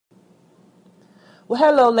Well,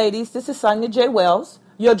 hello, ladies. This is Sonia J. Wells,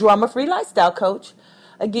 your drama-free lifestyle coach.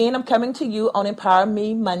 Again, I'm coming to you on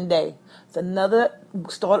EmpowerMe Monday. It's another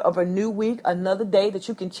start of a new week, another day that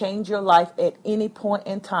you can change your life at any point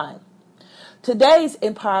in time. Today's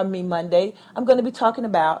EmpowerMe Monday, I'm going to be talking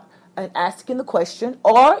about and asking the question,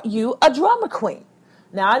 are you a drama queen?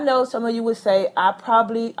 Now, I know some of you would say, I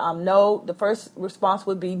probably no. The first response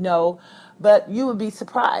would be no, but you would be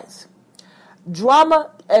surprised.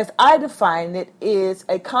 Drama, as I define it, is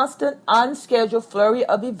a constant, unscheduled flurry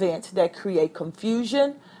of events that create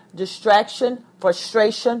confusion, distraction,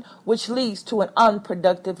 frustration, which leads to an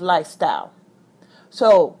unproductive lifestyle.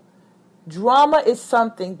 So, drama is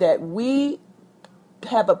something that we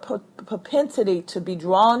have a propensity to be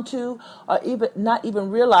drawn to, or even not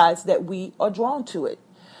even realize that we are drawn to it.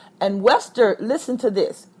 And Webster, listen to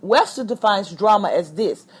this. Webster defines drama as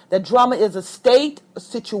this: that drama is a state, a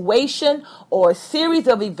situation, or a series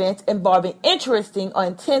of events involving interesting or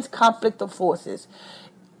intense conflict of forces.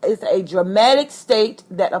 It's a dramatic state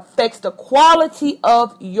that affects the quality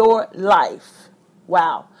of your life.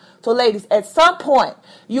 Wow. So ladies, at some point,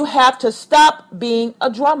 you have to stop being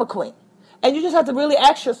a drama queen. And you just have to really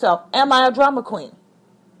ask yourself, am I a drama queen?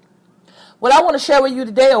 What I want to share with you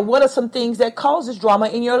today are what are some things that causes drama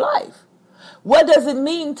in your life. What does it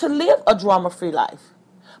mean to live a drama-free life?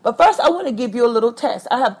 But first, I want to give you a little test.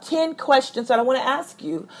 I have 10 questions that I want to ask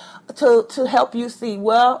you to help you see,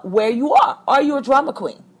 well, where you are. Are you a drama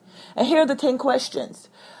queen? And here are the 10 questions.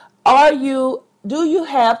 Do you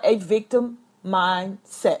have a victim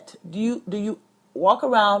mindset? Do you walk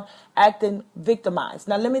around acting victimized?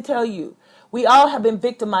 Now, let me tell you, we all have been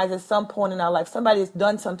victimized at some point in our life. Somebody has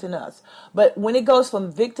done something to us. But when it goes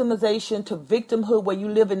from victimization to victimhood, where you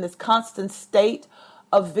live in this constant state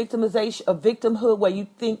of victimization, of victimhood, where you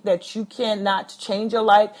think that you cannot change your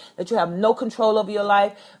life, that you have no control over your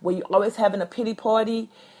life, where you're always having a pity party,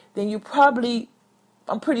 then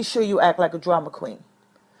I'm pretty sure you act like a drama queen.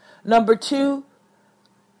 Number 2,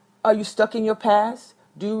 are you stuck in your past?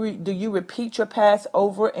 Do you repeat your past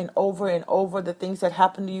over and over and over, the things that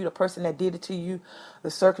happened to you, the person that did it to you,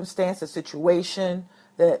 the circumstance, the situation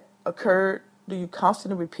that occurred? Do you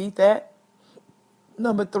constantly repeat that?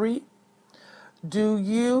 Number 3, do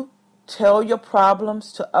you tell your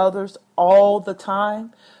problems to others all the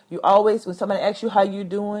time? You always, when somebody asks you how you're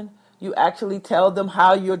doing, you actually tell them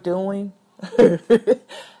how you're doing.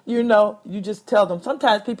 You just tell them.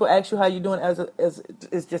 Sometimes people ask you how you're doing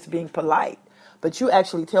as just being polite. But you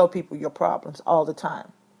actually tell people your problems all the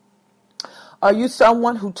time. Are you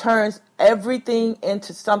someone who turns everything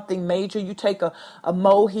into something major? You take a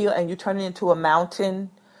molehill and you turn it into a mountain.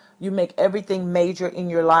 You make everything major in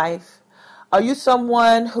your life. Are you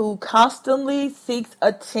someone who constantly seeks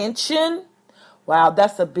attention? Wow,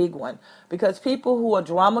 that's a big one. Because people who are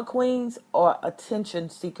drama queens are attention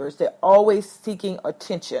seekers. They're always seeking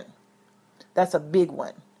attention. That's a big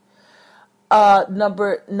one.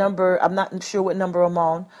 Number, I'm not sure what number I'm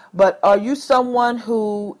on, but are you someone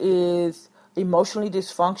who is emotionally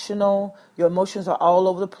dysfunctional? Your emotions are all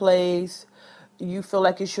over the place. You feel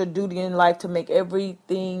like it's your duty in life to make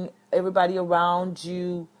everybody around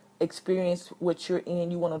you experience what you're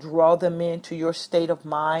in. You want to draw them into your state of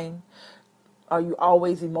mind. Are you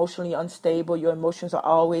always emotionally unstable? Your emotions are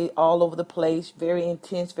always all over the place, very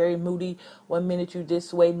intense, very moody. 1 minute you're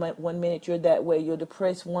this way, 1 minute you're that way. You're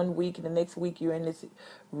depressed 1 week, and the next week you're in this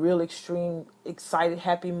real extreme, excited,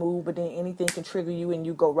 happy mood, but then anything can trigger you and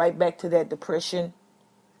you go right back to that depression.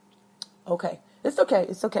 Okay, it's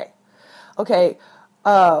okay. Okay,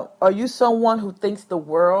 are you someone who thinks the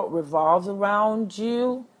world revolves around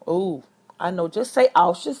you? Oh, I know, just say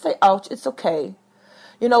ouch, it's okay.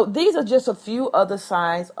 These are just a few other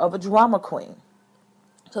signs of a drama queen.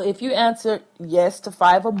 So if you answered yes to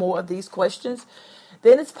 5 or more of these questions,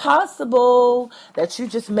 then it's possible that you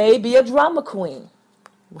just may be a drama queen.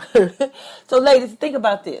 So ladies, think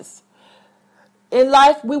about this. In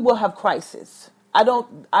life, we will have crises.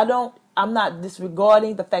 I'm not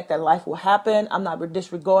disregarding the fact that life will happen. I'm not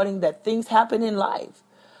disregarding that things happen in life.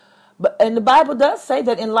 And the Bible does say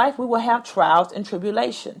that in life we will have trials and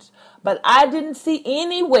tribulations. But I didn't see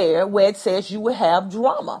anywhere where it says you will have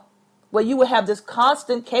drama, where you will have this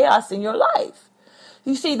constant chaos in your life.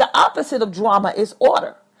 You see, the opposite of drama is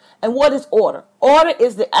order. And what is order? Order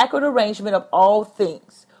is the accurate arrangement of all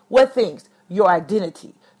things. What things? Your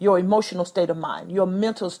identity, your emotional state of mind, your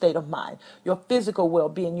mental state of mind, your physical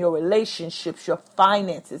well-being, your relationships, your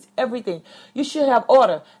finances, everything. You should have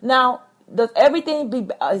order. Now, is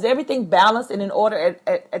everything balanced and in order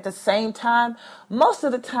at the same time? Most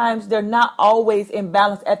of the times they're not always in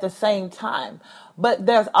balance at the same time. But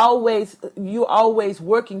you're always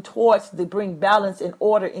working towards to bring balance and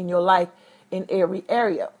order in your life in every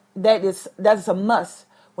area. That's a must.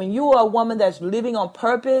 When you are a woman that's living on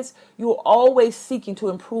purpose, you're always seeking to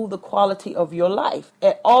improve the quality of your life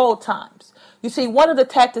at all times. You see, one of the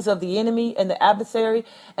tactics of the enemy and the adversary,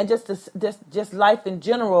 and just life in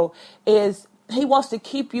general, is he wants to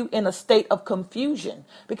keep you in a state of confusion.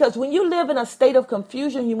 Because when you live in a state of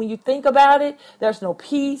confusion, when you think about it, there's no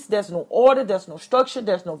peace, there's no order, there's no structure,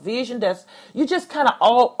 there's no vision. You're just kind of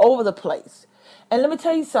all over the place. And let me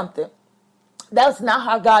tell you something. That's not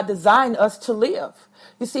how God designed us to live.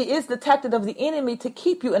 You see, it's the tactic of the enemy to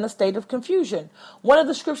keep you in a state of confusion. One of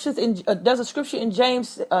the scriptures, there's a scripture in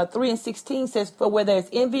James 3:16 says, "For where there is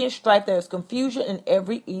envy and strife, there is confusion in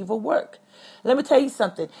every evil work." Let me tell you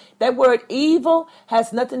something. That word evil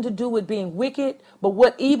has nothing to do with being wicked, but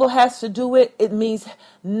what evil has to do with, it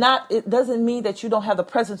doesn't mean that you don't have the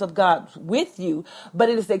presence of God with you, but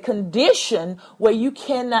it is a condition where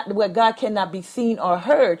God cannot be seen or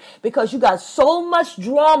heard, because you got so much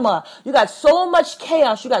drama, you got so much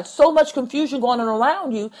chaos, you got so much confusion going on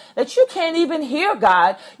around you that you can't even hear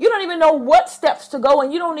God. You don't even know what steps to go,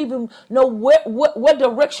 and you don't even know what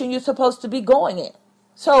direction you're supposed to be going in.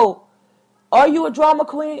 So, are you a drama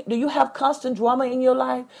queen? Do you have constant drama in your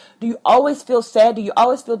life? Do you always feel sad? Do you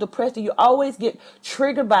always feel depressed? Do you always get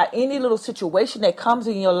triggered by any little situation that comes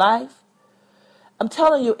in your life? I'm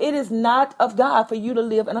telling you, it is not of God for you to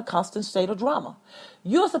live in a constant state of drama.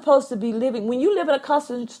 You're supposed to be living, when you live in a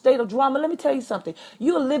constant state of drama, let me tell you something.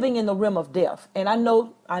 You're living in the realm of death. And I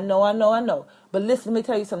know. But listen, let me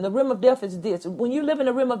tell you something. The realm of death is this. When you live in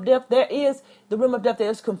the realm of death, there is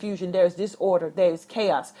confusion, there is disorder, there is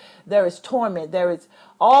chaos, there is torment, there is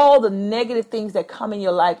all the negative things that come in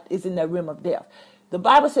your life is in that realm of death. The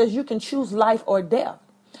Bible says you can choose life or death.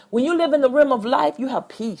 When you live in the realm of life, you have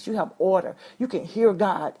peace, you have order, you can hear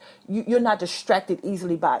God. You're not distracted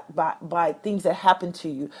easily by things that happen to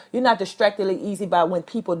you. You're not distracted easily by when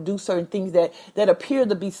people do certain things that appear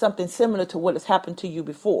to be something similar to what has happened to you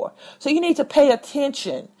before. So you need to pay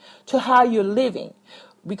attention to how you're living,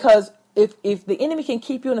 because if the enemy can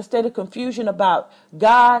keep you in a state of confusion about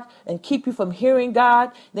God and keep you from hearing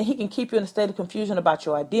God, then he can keep you in a state of confusion about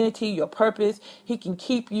your identity, your purpose. He can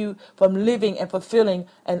keep you from living and fulfilling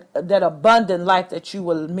that abundant life that you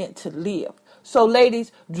were meant to live. So,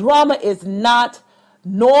 ladies, drama is not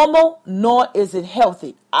normal, nor is it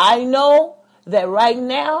healthy. I know that right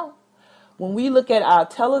now, when we look at our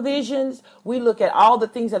televisions, we look at all the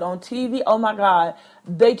things that are on TV, oh my God,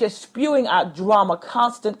 they just spewing out drama,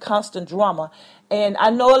 constant drama. And I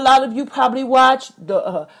know a lot of you probably watch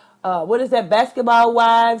Basketball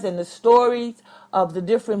Wives, and the stories of the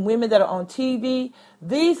different women that are on TV.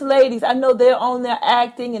 These ladies, I know they're on there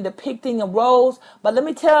acting and depicting the roles, but let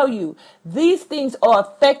me tell you, these things are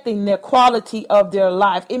affecting their quality of their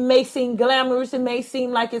life. It may seem glamorous, it may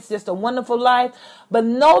seem like it's just a wonderful life, but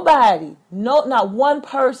not one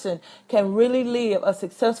person can really live a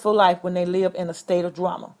successful life when they live in a state of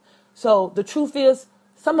drama. So the truth is,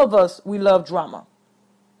 some of us, we love drama.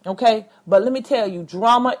 Okay, but let me tell you,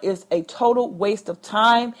 drama is a total waste of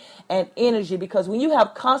time and energy, because when you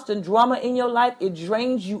have constant drama in your life, it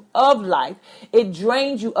drains you of life. It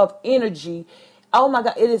drains you of energy. Oh my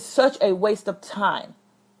God, it is such a waste of time.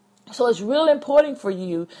 So it's real important for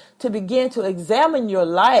you to begin to examine your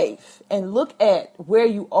life and look at where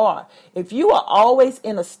you are. If you are always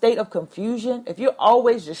in a state of confusion, if you're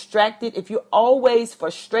always distracted, if you're always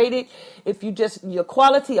frustrated, if your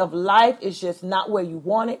quality of life is just not where you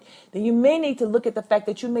want it, then you may need to look at the fact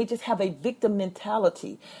that you may just have a victim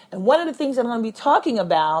mentality. And one of the things that I'm going to be talking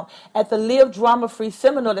about at the Live Drama Free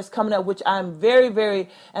seminar that's coming up, which I'm very, very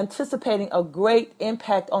anticipating a great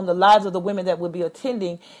impact on the lives of the women that will be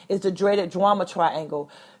attending, is the dreaded drama triangle.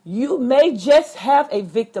 You may just have a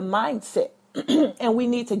victim mindset. And we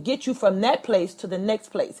need to get you from that place to the next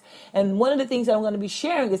place. And one of the things that I'm going to be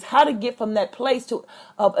sharing is how to get from that place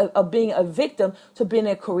of being a victim to being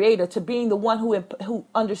a creator, to being the one who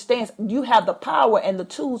understands you have the power and the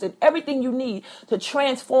tools and everything you need to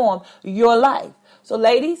transform your life. So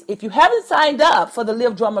ladies, if you haven't signed up for the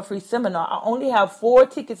Live Drama Free seminar, I only have 4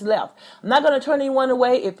 tickets left. I'm not going to turn anyone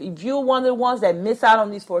away. If you're one of the ones that miss out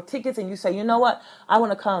on these 4 tickets and you say, you know what, I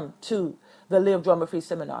want to come to the Live Drama Free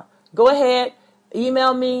seminar, go ahead,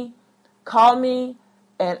 email me, call me,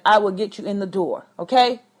 and I will get you in the door,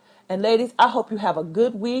 okay? And ladies, I hope you have a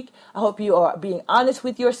good week. I hope you are being honest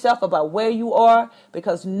with yourself about where you are,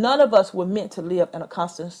 because none of us were meant to live in a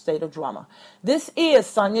constant state of drama. This is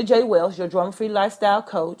Sonia J. Wells, your drama-free lifestyle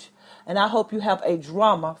coach, and I hope you have a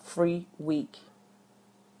drama-free week.